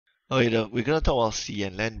Okay, we're gonna talk about sea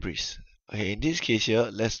and land breeze. Okay, in this case here,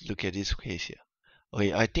 let's look at this case here.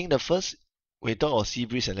 Okay, I think the first when we talk about sea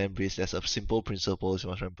breeze and land breeze, there's a simple principle you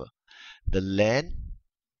must remember. The land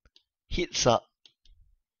heats up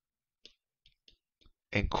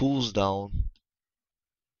and cools down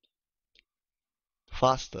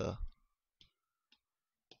faster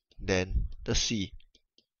than the sea.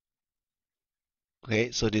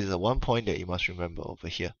 Okay, so this is one point that you must remember over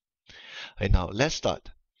here. And now let's start.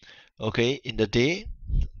 Okay, in the day,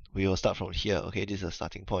 we will start from here. Okay, this is a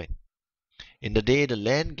starting point. In the day, the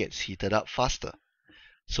land gets heated up faster.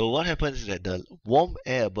 So what happens is that the warm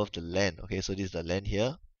air above the land, okay, so this is the land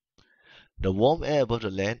here. The warm air above the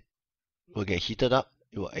land will get heated up,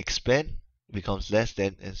 it will expand, becomes less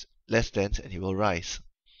dense, and it will rise.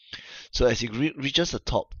 So as it reaches the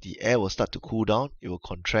top, the air will start to cool down, it will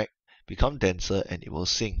contract, become denser, and it will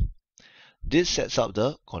sink. This sets up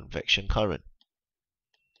the convection current.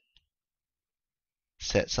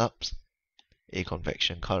 Sets up a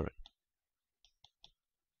convection current.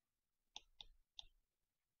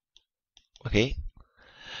 Okay?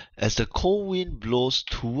 As the cold wind blows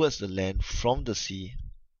towards the land from the sea,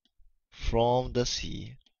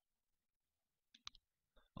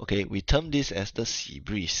 okay, we term this as the sea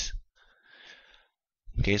breeze.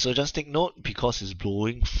 Okay, so just take note, because it's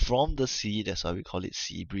blowing from the sea, that's why we call it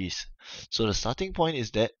sea breeze. So the starting point is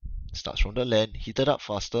that it starts from the land, heated up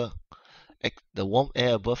faster, the warm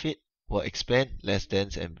air above it will expand, less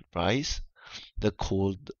dense, and rise. The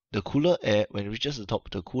cooler air, when it reaches the top,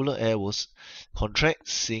 the cooler air will contract,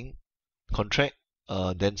 denser.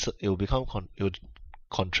 It will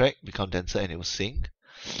contract, become denser, and it will sink.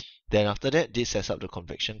 Then after that, this sets up the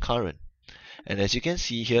convection current. And as you can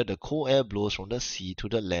see here, the cold air blows from the sea to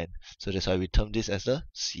the land, so that's why we term this as the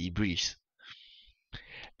sea breeze.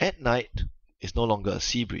 At night, it's no longer a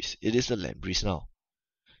sea breeze, it is the land breeze now.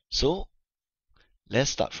 So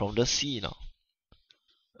let's start from the sea now.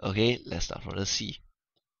 Okay, let's start from the sea.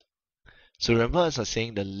 So remember, as I was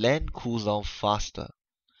saying, the land cools down faster.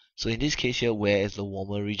 So in this case here, where is the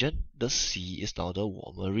warmer region? The sea is now the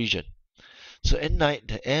warmer region. So at night,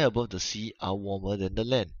 the air above the sea are warmer than the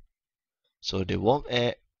land. So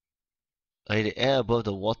the air above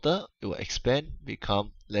the water, it will expand,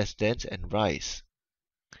 become less dense, and rise.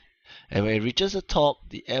 And when it reaches the top,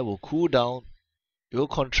 the air will cool down, it will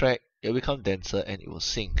contract, it will become denser, and it will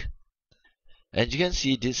sink. And you can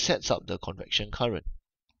see this sets up the convection current.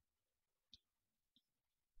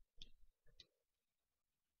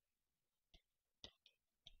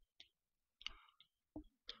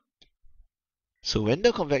 So when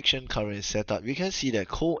the convection current is set up, we can see that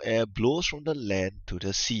cold air blows from the land to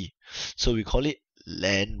the sea. So we call it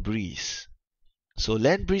land breeze. So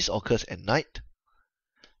land breeze occurs at night.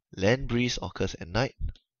 Land breeze occurs at night.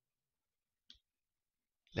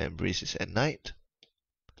 Land breeze is at night.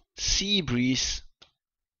 Sea breeze.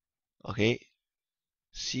 Okay.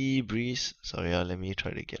 Sea breeze. Sorry, let me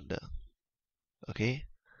try to get the. Okay.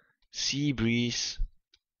 Sea breeze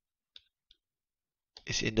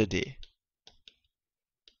is in the day.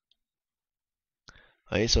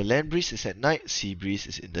 Okay, so land breeze is at night, sea breeze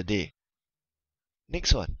is in the day.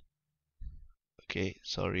 Next one. Okay,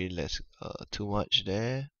 sorry, let's too much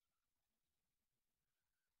there.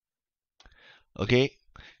 Okay,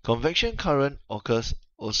 convection current occurs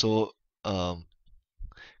also.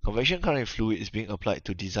 Convection current in fluid is being applied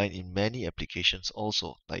to design in many applications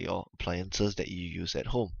also, like your appliances that you use at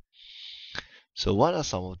home. So what are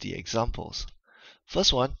some of the examples?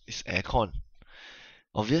 First one is aircon.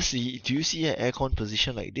 Obviously, do you see an aircon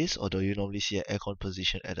position like this, or do you normally see an aircon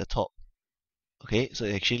position at the top? Okay, so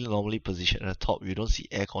it's actually normally positioned at the top. You don't see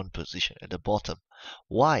aircon position at the bottom.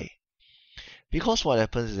 Why? Because what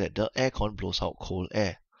happens is that the aircon blows out cold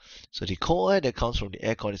air. So the cold air that comes from the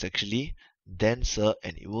aircon is actually denser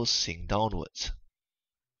and it will sink downwards.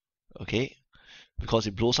 Okay, because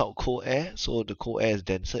it blows out cold air, so the cold air is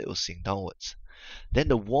denser, it will sink downwards. Then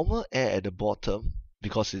the warmer air at the bottom,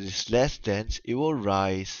 because it is less dense, it will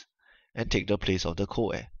rise and take the place of the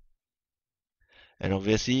cold air. And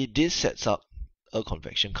obviously, this sets up a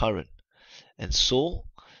convection current. And so,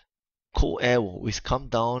 cold air will always come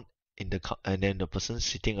down and then the person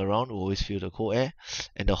sitting around will always feel the cold air,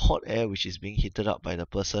 and the hot air which is being heated up by the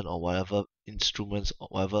person or whatever instruments or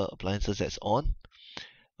whatever appliances that's on,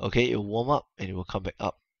 okay, it will warm up and it will come back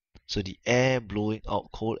up. So the air blowing out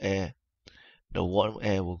cold air, the warm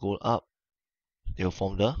air will go up, it will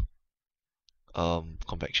form the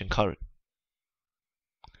convection current.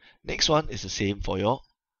 Next one is the same for your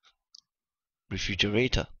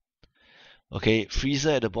refrigerator. Okay, freezer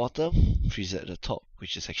at the bottom, freezer at the top,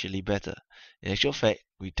 which is actually better. In actual fact,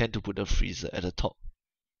 we tend to put the freezer at the top.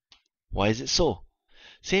 Why is it so?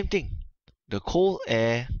 Same thing. The cold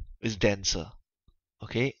air is denser.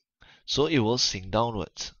 Okay, so it will sink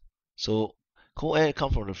downwards. So cold air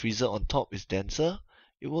come from the freezer on top is denser,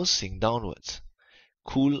 it will sink downwards,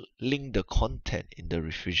 cooling the content in the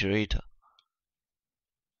refrigerator.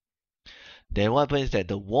 Then what happens is that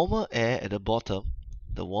the warmer air at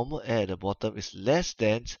the warmer air at the bottom is less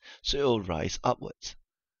dense, so it will rise upwards.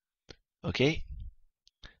 Okay,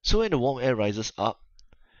 so when the warm air rises up,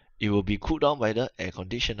 it will be cooled down by the air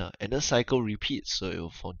conditioner, and the cycle repeats, so it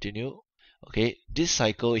will continue. Okay, this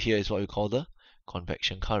cycle here is what we call the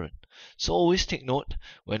convection current. So always take note,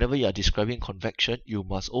 whenever you are describing convection, you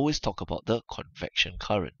must always talk about the convection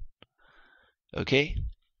current. Okay,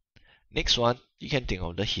 next one, you can think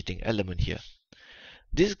of the heating element here.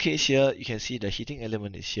 This case here, you can see the heating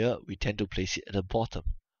element is here. We tend to place it at the bottom.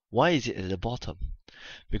 Why is it at the bottom?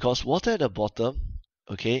 Because water at the bottom,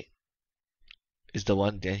 okay, is the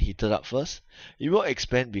one then heated up first. It will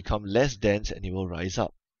expand, become less dense, and it will rise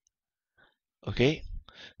up. Okay,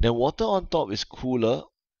 then water on top is cooler,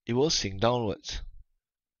 it will sink downwards.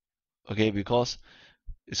 Okay, because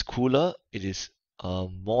it's cooler, it is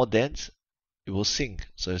more dense, it will sink,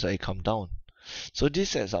 so it's like it come down. So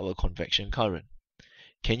this sets up a convection current.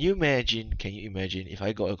 Can you imagine if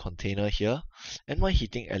I got a container here and my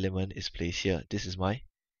heating element is placed here? This is my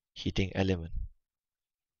heating element.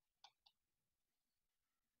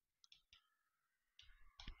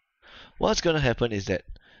 What's going to happen is that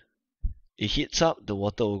it heats up, the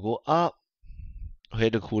water will go up, okay,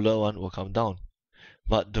 the cooler one will come down.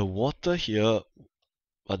 But the water here,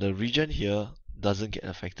 but the region here doesn't get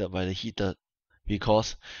affected by the heater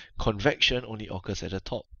because convection only occurs at the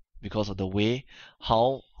top because of the way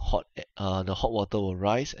how hot the hot water will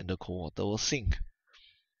rise and the cold water will sink.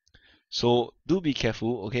 So do be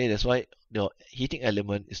careful, okay? That's why the heating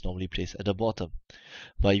element is normally placed at the bottom.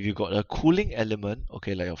 But if you got a cooling element,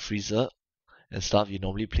 okay, like your freezer and stuff, you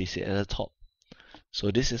normally place it at the top.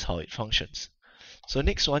 So this is how it functions. So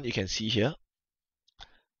next one you can see here,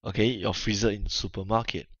 okay, your freezer in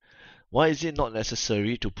supermarket. Why is it not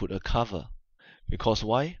necessary to put a cover? Because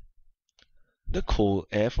why? The cold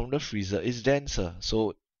air from the freezer is denser.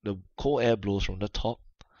 So the cold air blows from the top.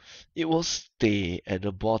 It will stay at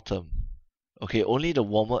the bottom. Okay, only the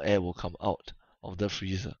warmer air will come out of the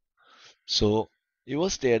freezer. So it will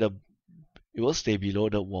stay below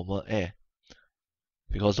the warmer air.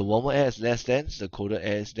 Because the warmer air is less dense, the colder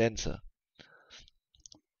air is denser.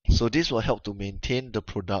 So this will help to maintain the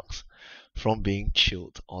products from being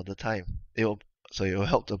chilled all the time. It will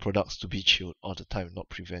help the products to be chilled all the time, not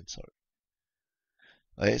prevent, sorry.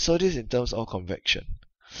 Alright, so this is in terms of convection.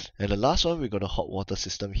 And the last one, we got a hot water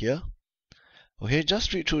system here. Okay,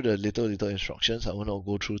 just read through the little instructions. I will not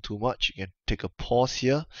go through too much. You can take a pause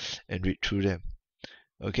here and read through them.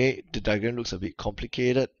 Okay, the diagram looks a bit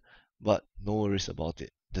complicated, but no worries about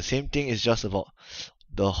it. The same thing is just about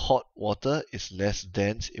the hot water is less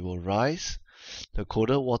dense, it will rise. The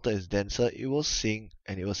colder water is denser, it will sink,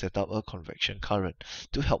 and it will set up a convection current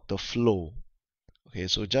to help the flow. Okay,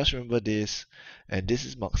 so just remember this, and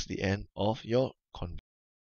this marks the end of your convection.